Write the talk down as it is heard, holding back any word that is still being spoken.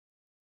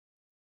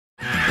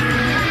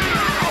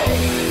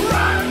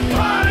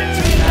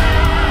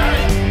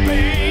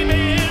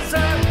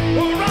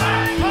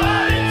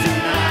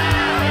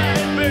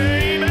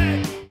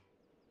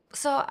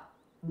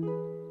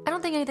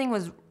think anything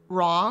was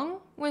wrong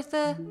with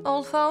the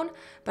old phone,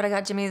 but I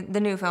got Jimmy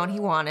the new phone he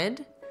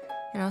wanted.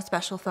 You know,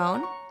 special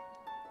phone.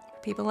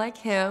 People like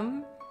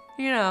him,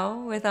 you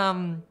know, with,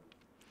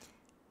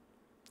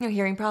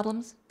 hearing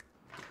problems.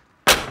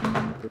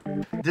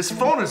 This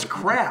phone is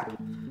crap.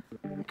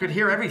 I could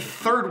hear every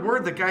third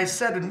word the guy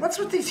said, and what's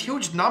with these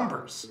huge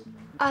numbers?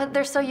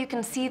 They're so you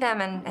can see them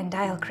and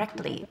dial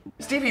correctly.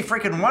 Stevie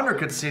freaking Wonder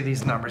could see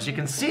these numbers. You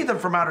can see them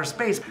from outer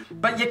space,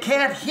 but you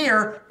can't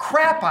hear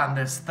crap on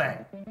this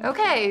thing.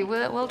 Okay,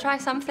 we'll try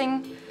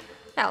something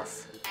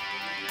else.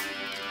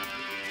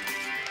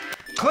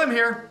 Clem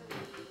here.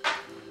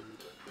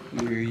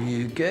 Here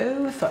you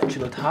go. Thought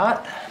you looked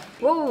hot.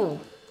 Whoa,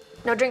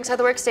 no drinks at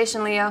the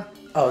workstation, Leo.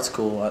 Oh, it's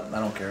cool. I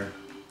don't care.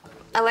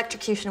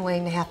 Electrocution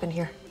waiting to happen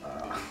here.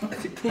 I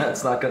think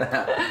that's not gonna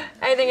happen.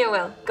 I think it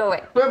will. Go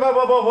away.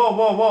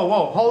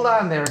 Whoa. Hold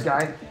on there,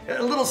 guy.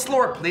 A little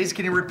slower, please.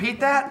 Can you repeat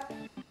that?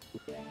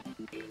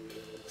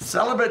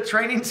 Celibate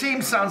training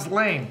team sounds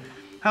lame.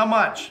 How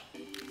much?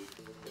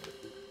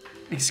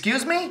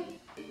 Excuse me?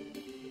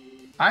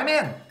 I'm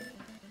in.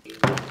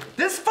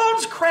 This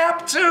phone's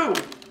crap, too.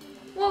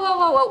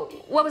 Whoa.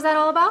 What was that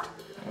all about?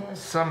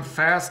 Some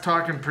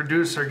fast-talking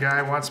producer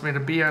guy wants me to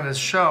be on his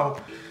show.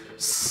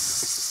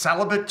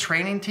 Celibate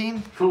training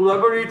team?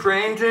 Celebrity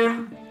training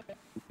team?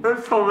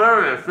 That's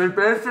hilarious. They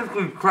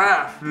basically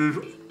crash these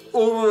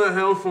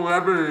over-the-hill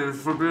celebrities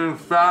for being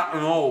fat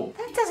and old.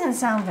 That doesn't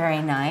sound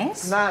very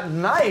nice. Not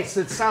nice.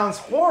 It sounds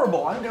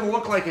horrible. I'm gonna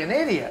look like an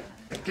idiot.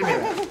 Give me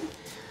that.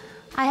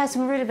 I have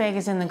some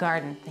rutabagas in the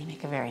garden. They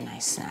make a very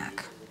nice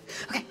snack.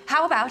 Okay,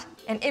 how about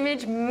an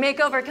image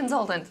makeover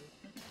consultant?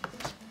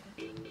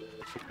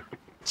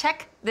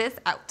 Check this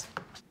out.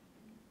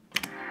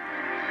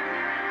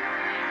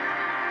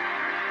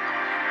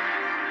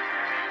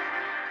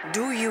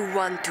 Do you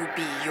want to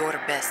be your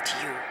best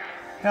you?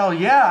 Hell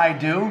yeah, I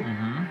do.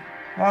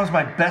 As long as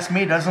my best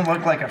me doesn't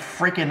look like a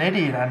freaking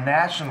idiot on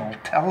national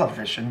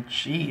television.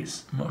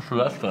 Jeez. I'm not sure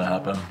that's gonna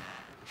happen.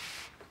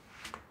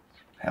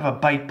 Have a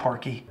bite,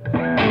 Porky.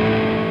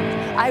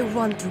 I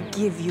want to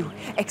give you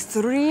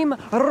extreme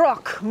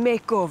rock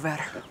makeover.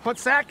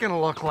 What's that gonna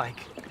look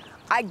like?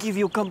 I give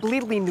you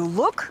completely new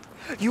look.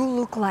 You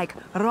look like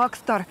rock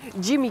star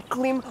Jimmy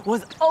Clem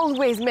was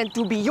always meant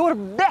to be your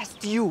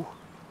best you.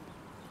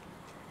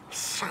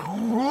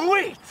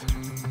 Sweet!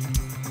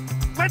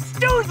 Let's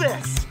do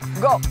this!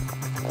 Go.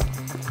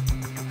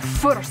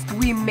 First,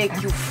 we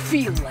make you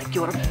feel like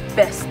your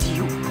best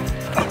you.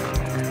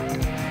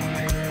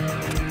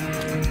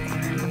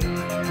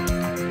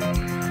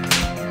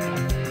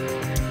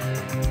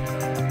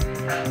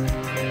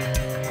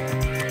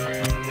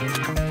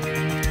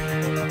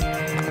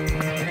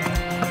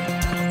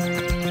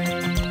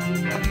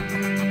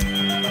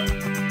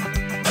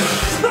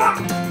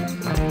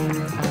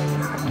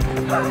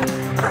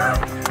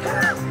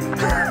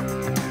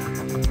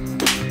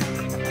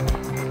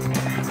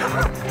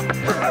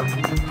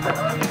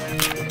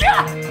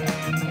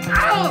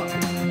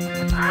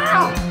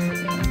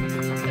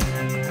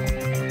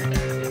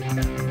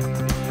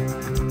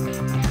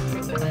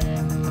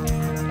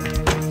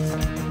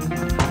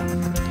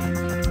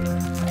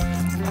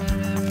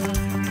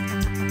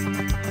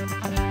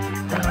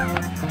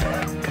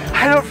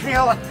 I don't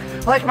feel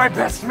like my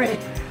best me.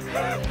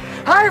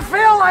 I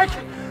feel like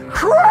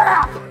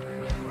crap!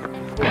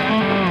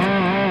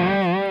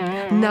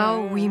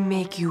 Now we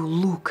make you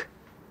look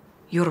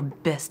your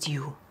best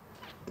you.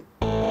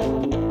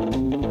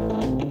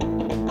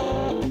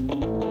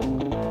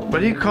 What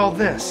do you call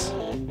this?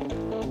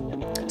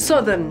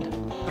 Southern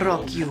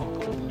rock you.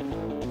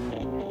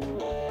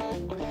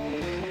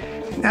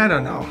 I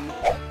don't know.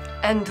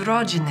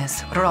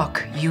 Androgynous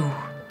rock you.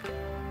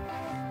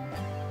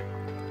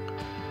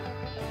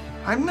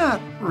 I'm not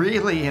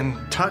really in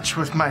touch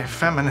with my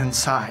feminine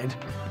side.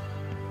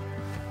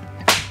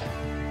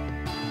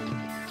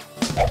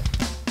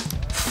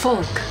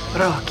 Folk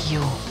rock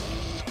you.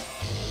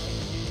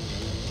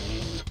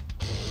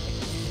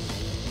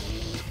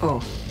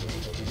 Oh,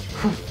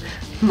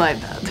 my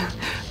bad.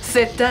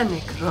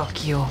 Satanic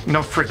rock you.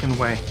 No freaking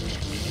way.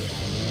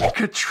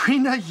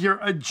 Katrina, you're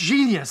a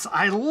genius.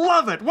 I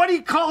love it. What do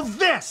you call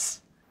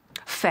this?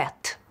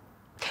 Fat.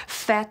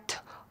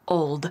 Fat,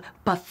 old,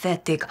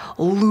 pathetic,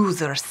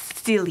 loser,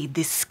 silly,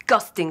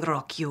 disgusting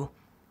rock you.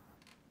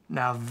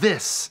 Now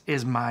this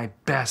is my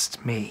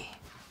best me.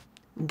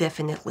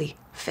 Definitely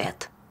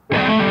fat.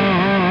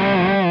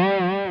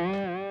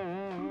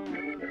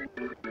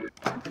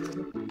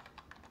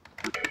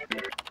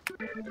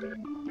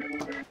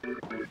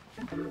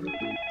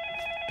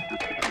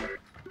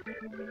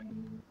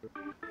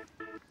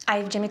 I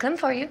have Jimmy Clem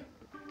for you.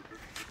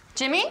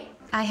 Jimmy,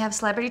 I have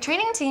celebrity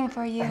training team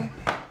for you.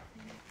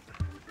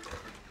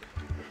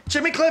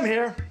 Jimmy Clem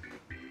here.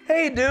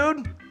 Hey,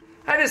 dude.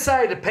 I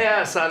decided to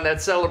pass on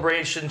that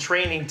celebration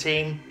training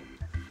team.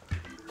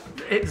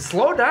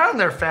 Slow down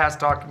there,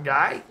 fast-talking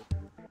guy.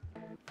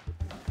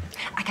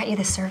 I got you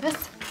this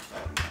service.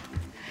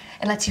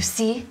 It lets you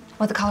see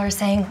what the caller is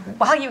saying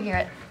while you hear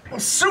it. Well,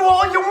 sue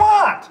all you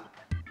want.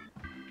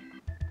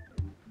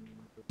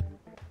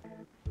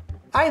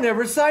 I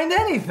never signed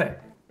anything.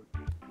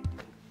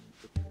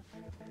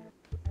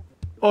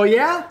 Oh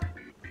yeah?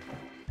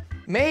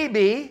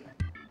 Maybe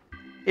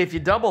if you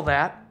double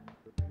that,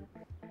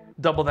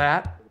 double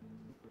that,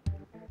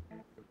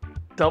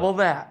 double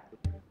that.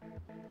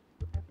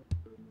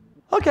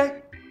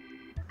 Okay.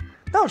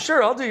 No,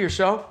 sure, I'll do your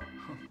show.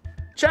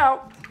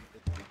 Ciao.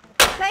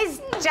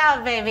 Nice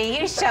job, baby.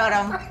 You showed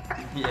him.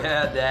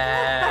 Yeah,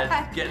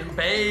 Dad. Getting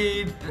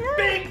paid.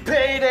 Big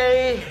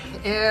payday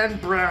and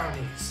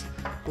brownies.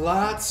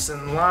 Lots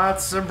and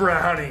lots of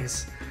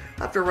brownies.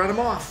 I'll have to run them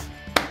off.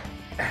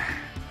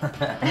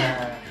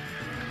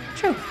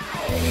 True.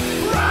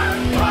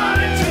 Run,